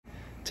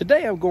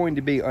Today I'm going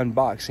to be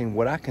unboxing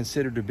what I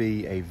consider to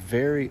be a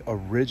very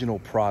original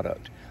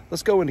product.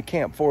 Let's go into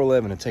Camp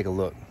 411 and take a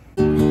look.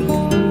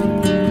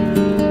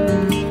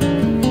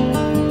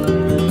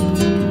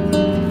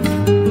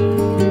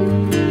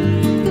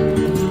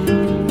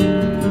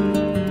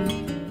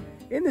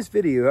 In this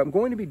video, I'm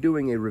going to be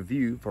doing a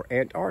review for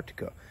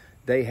Antarctica.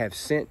 They have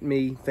sent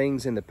me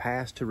things in the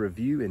past to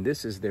review, and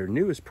this is their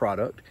newest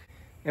product.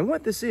 And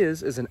what this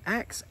is an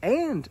axe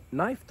and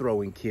knife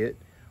throwing kit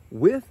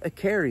with a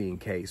carrying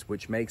case,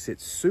 which makes it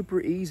super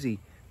easy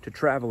to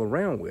travel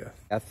around with.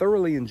 I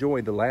thoroughly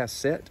enjoyed the last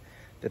set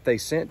that they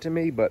sent to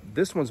me, but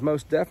this one's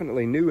most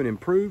definitely new and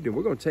improved, and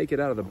we're going to take it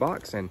out of the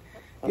box and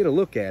get a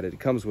look at it. It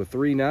comes with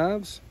 3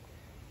 knives,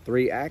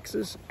 3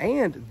 axes,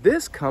 and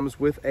this comes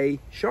with a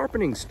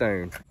sharpening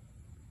stone.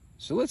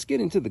 So let's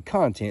get into the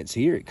contents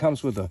here. It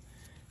comes with a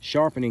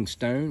sharpening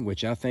stone,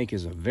 which I think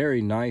is a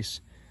very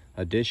nice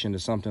addition to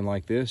something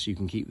like this. You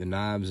can keep the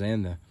knives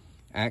and the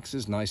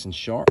axes nice and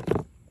sharp.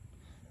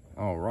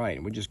 All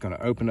right, we're just going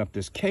to open up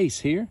this case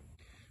here.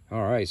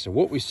 All right, so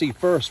what we see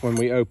first when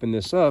we open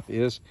this up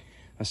is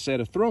a set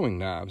of throwing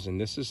knives,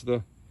 and this is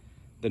the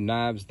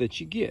knives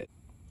that you get.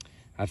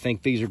 I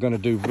think these are going to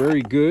do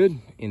very good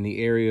in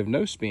the area of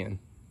no spin.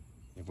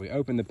 If we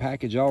open the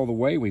package all the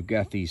way, we've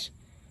got these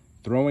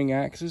throwing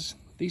axes.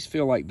 These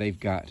feel like they've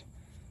got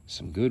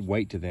some good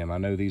weight to them. I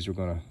know these are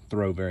going to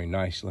throw very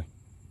nicely.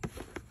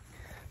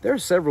 There are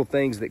several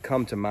things that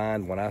come to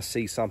mind when I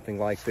see something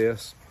like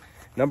this.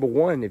 Number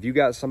one, if you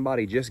got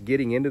somebody just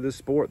getting into the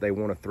sport, they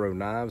want to throw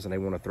knives and they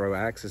want to throw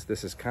axes,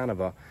 this is kind of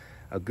a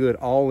good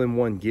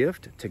all-in-one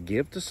gift to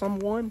give to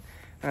someone.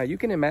 You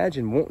can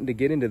imagine wanting to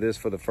get into this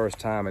for the first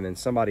time and then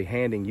somebody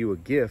handing you a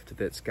gift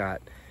that's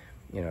got,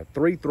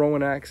 3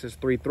 throwing axes,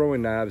 3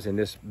 throwing knives in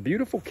this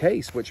beautiful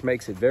case, which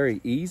makes it very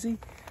easy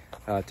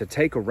to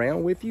take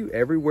around with you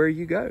everywhere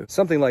you go.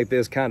 Something like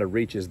this kind of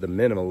reaches the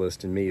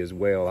minimalist in me as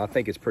well. I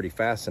think it's pretty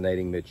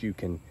fascinating that you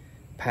can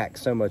pack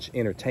so much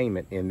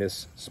entertainment in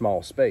this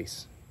small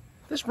space.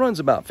 This runs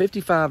about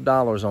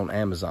 $55 on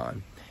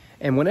Amazon.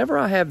 And whenever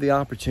I have the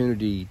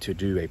opportunity to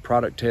do a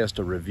product test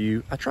or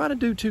review, I try to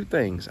do 2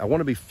 things. I want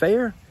to be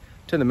fair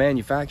to the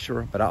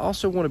manufacturer, but I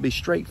also want to be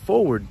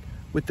straightforward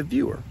with the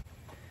viewer.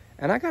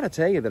 And I got to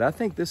tell you that I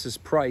think this is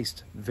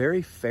priced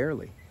very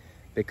fairly,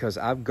 because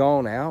I've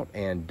gone out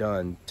and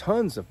done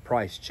tons of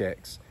price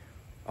checks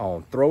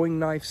on throwing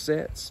knife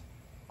sets,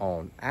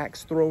 on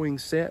axe throwing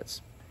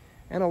sets,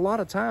 and a lot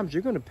of times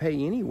you're going to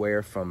pay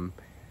anywhere from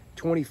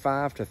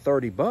 $25 to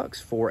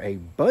 $30 for a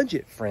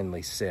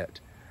budget-friendly set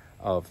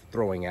of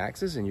throwing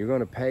axes, and you're going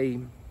to pay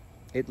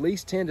at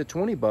least $10 to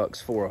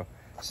 $20 for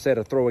a set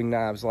of throwing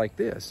knives like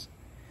this.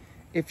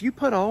 If you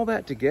put all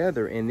that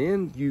together and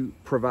then you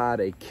provide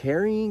a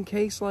carrying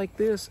case like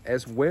this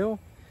as well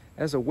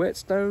as a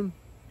whetstone,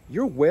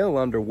 you're well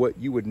under what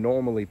you would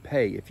normally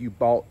pay if you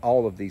bought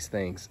all of these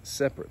things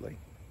separately.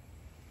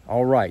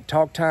 All right,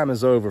 talk time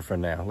is over for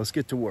now. Let's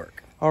get to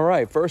work. All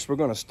right, first we're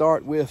going to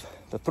start with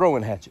the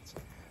throwing hatchets.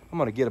 I'm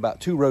going to get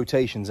about 2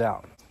 rotations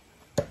out.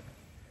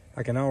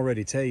 I can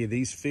already tell you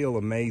these feel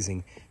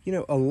amazing.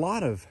 A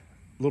lot of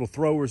little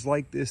throwers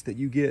like this that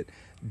you get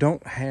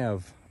don't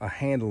have a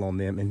handle on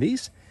them, and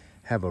these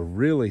have a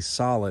really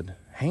solid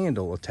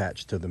handle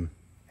attached to them.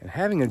 And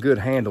having a good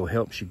handle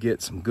helps you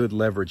get some good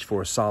leverage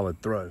for a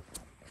solid throw.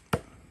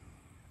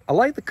 I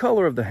like the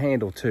color of the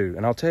handle too,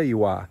 and I'll tell you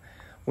why.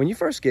 When you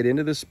first get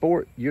into this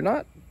sport, you're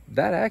not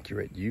that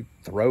accurate. You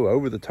throw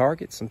over the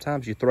target,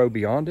 sometimes you throw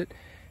beyond it,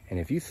 and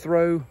if you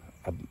throw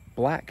a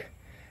black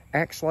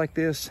axe like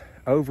this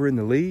over in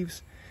the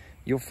leaves,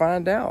 you'll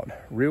find out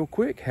real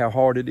quick how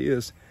hard it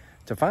is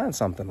to find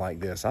something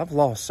like this. I've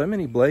lost so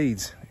many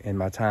blades in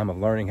my time of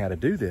learning how to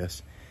do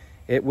this.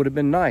 It would have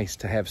been nice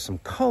to have some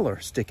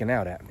color sticking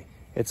out at me.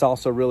 It's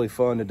also really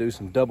fun to do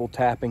some double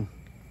tapping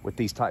with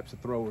these types of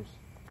throwers.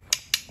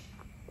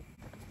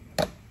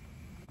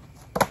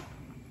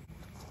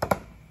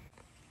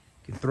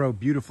 You can throw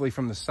beautifully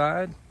from the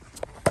side.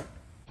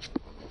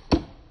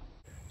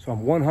 So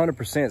I'm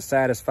 100%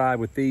 satisfied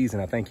with these,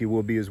 and I think you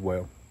will be as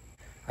well.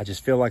 I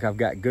just feel like I've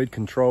got good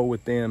control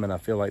with them, and I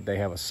feel like they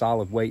have a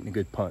solid weight and a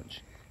good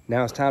punch.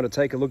 Now it's time to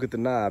take a look at the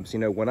knobs.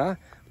 When I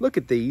look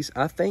at these,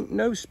 I think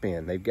no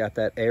spin. They've got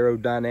that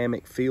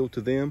aerodynamic feel to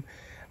them.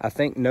 I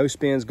think no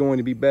spin is going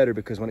to be better,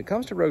 because when it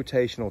comes to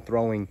rotational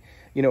throwing,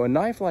 a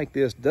knife like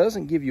this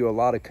doesn't give you a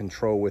lot of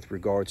control with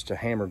regards to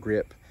hammer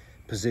grip,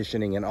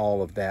 positioning, and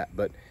all of that.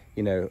 But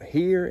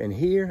here and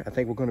here, I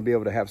think we're going to be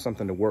able to have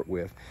something to work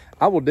with.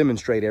 I will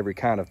demonstrate every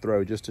kind of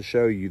throw just to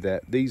show you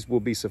that these will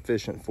be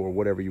sufficient for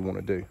whatever you want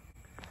to do.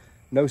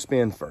 No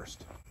spin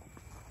first.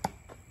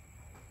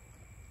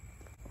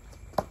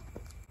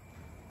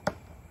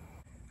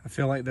 I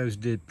feel like those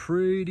did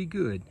pretty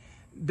good.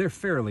 They're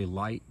fairly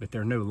light, but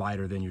they're no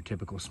lighter than your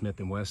typical Smith &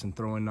 Wesson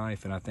throwing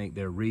knife, and I think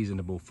they're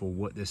reasonable for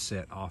what this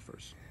set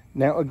offers.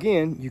 Now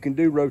again, you can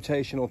do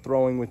rotational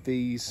throwing with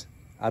these.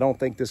 I don't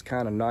think this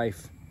kind of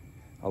knife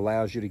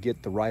allows you to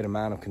get the right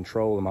amount of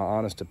control, in my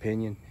honest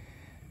opinion.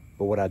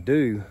 But what I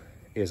do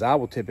is I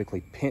will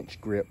typically pinch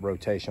grip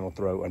rotational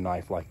throw a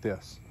knife like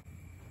this.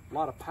 A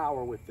lot of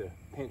power with the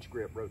pinch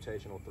grip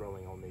rotational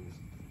throwing on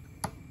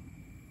these.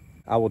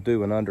 I will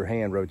do an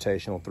underhand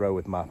rotational throw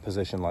with my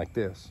position like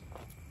this.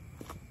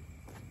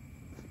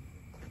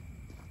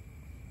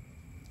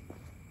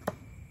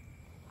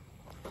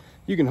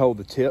 You can hold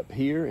the tip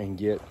here and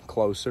get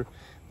closer,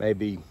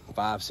 maybe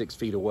 5-6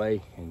 feet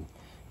away, and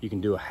you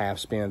can do a half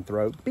spin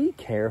throw. Be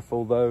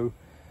careful though,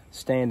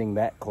 standing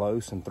that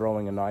close and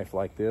throwing a knife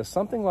like this.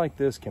 Something like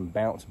this can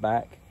bounce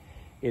back.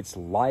 It's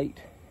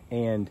light,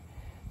 and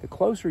the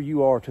closer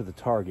you are to the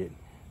target,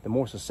 the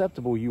more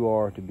susceptible you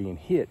are to being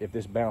hit if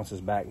this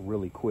bounces back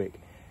really quick.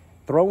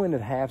 Throwing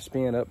at half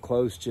spin up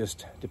close,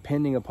 just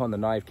depending upon the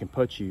knife, can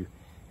put you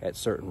at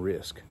certain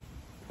risk.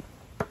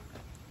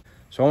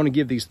 So I want to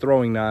give these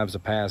throwing knives a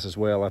pass as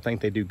well. I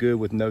think they do good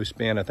with no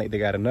spin. I think they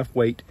got enough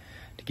weight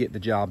to get the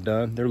job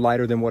done. They're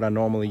lighter than what I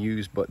normally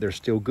use, but they're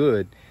still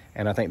good,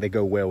 and I think they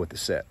go well with the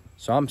set.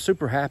 So I'm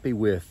super happy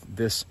with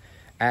this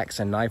axe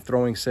and knife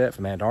throwing set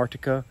from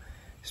Antarctica,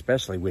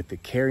 especially with the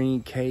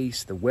carrying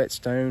case, the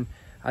whetstone.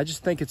 I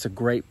just think it's a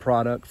great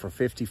product for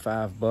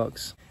 55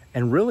 bucks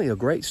and really a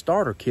great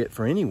starter kit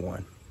for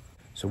anyone.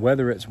 So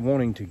whether it's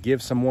wanting to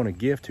give someone a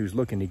gift who's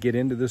looking to get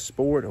into this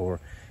sport,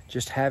 or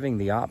just having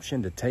the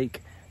option to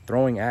take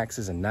throwing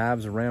axes and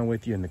knives around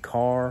with you in the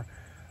car,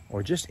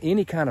 or just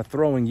any kind of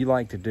throwing you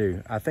like to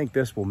do, I think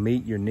this will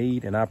meet your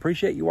need. And I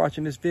appreciate you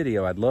watching this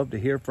video. I'd love to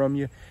hear from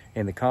you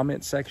in the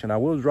comments section. I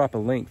will drop a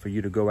link for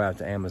you to go out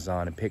to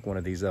Amazon and pick one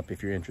of these up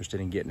if you're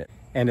interested in getting it.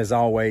 And as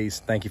always,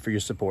 thank you for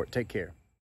your support. Take care.